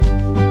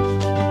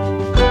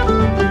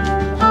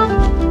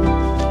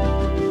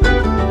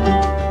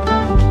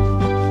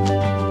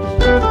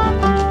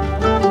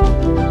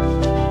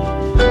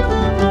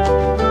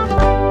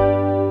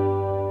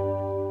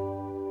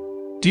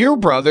Dear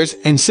brothers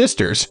and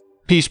sisters,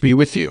 peace be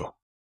with you.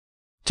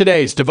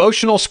 Today's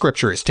devotional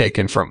scripture is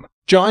taken from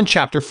John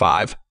chapter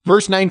 5,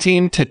 verse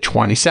 19 to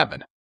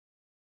 27.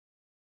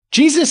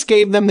 Jesus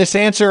gave them this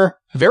answer,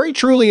 "Very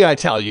truly I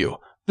tell you,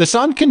 the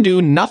Son can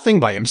do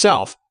nothing by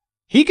himself.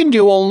 He can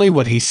do only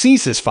what he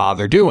sees his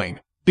Father doing,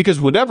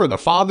 because whatever the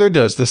Father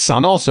does, the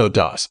Son also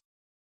does.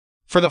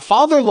 For the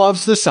Father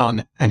loves the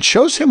Son and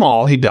shows him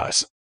all he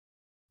does.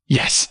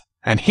 Yes,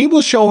 and he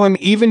will show him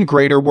even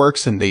greater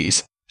works than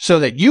these, so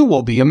that you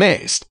will be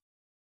amazed.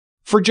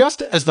 For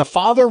just as the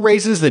Father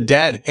raises the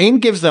dead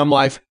and gives them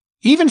life,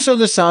 even so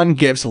the Son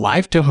gives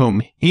life to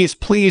whom he is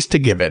pleased to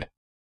give it.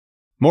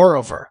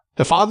 Moreover,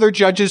 the Father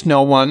judges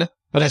no one,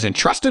 but has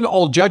entrusted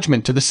all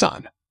judgment to the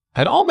Son,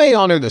 that all may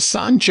honor the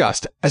Son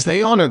just as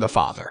they honor the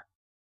Father.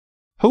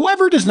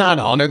 Whoever does not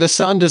honor the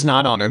Son does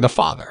not honor the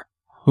Father,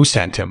 who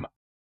sent him.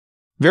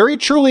 Very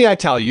truly I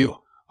tell you,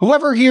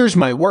 whoever hears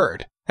my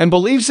word and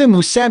believes him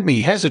who sent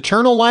me has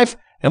eternal life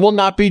and will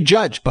not be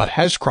judged, but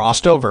has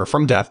crossed over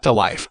from death to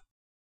life.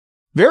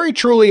 Very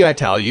truly I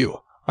tell you,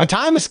 a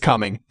time is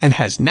coming and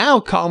has now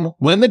come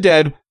when the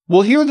dead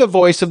will hear the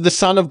voice of the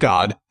Son of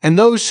God, and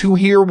those who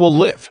hear will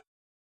live.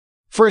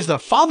 For as the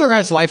Father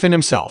has life in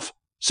himself,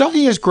 so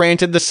he has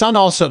granted the Son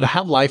also to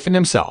have life in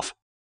himself.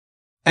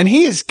 And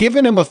he has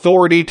given him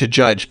authority to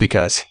judge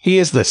because he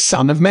is the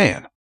Son of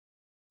Man.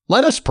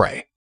 Let us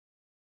pray.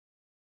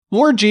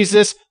 Lord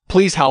Jesus,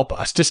 please help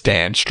us to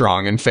stand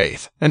strong in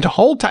faith and to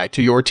hold tight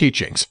to your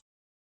teachings.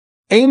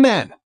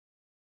 Amen.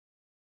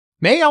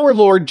 May our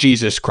Lord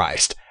Jesus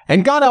Christ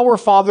and God our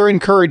Father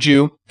encourage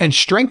you and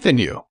strengthen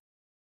you.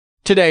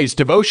 Today's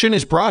devotion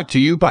is brought to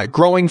you by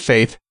Growing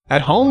Faith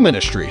at Home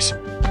Ministries.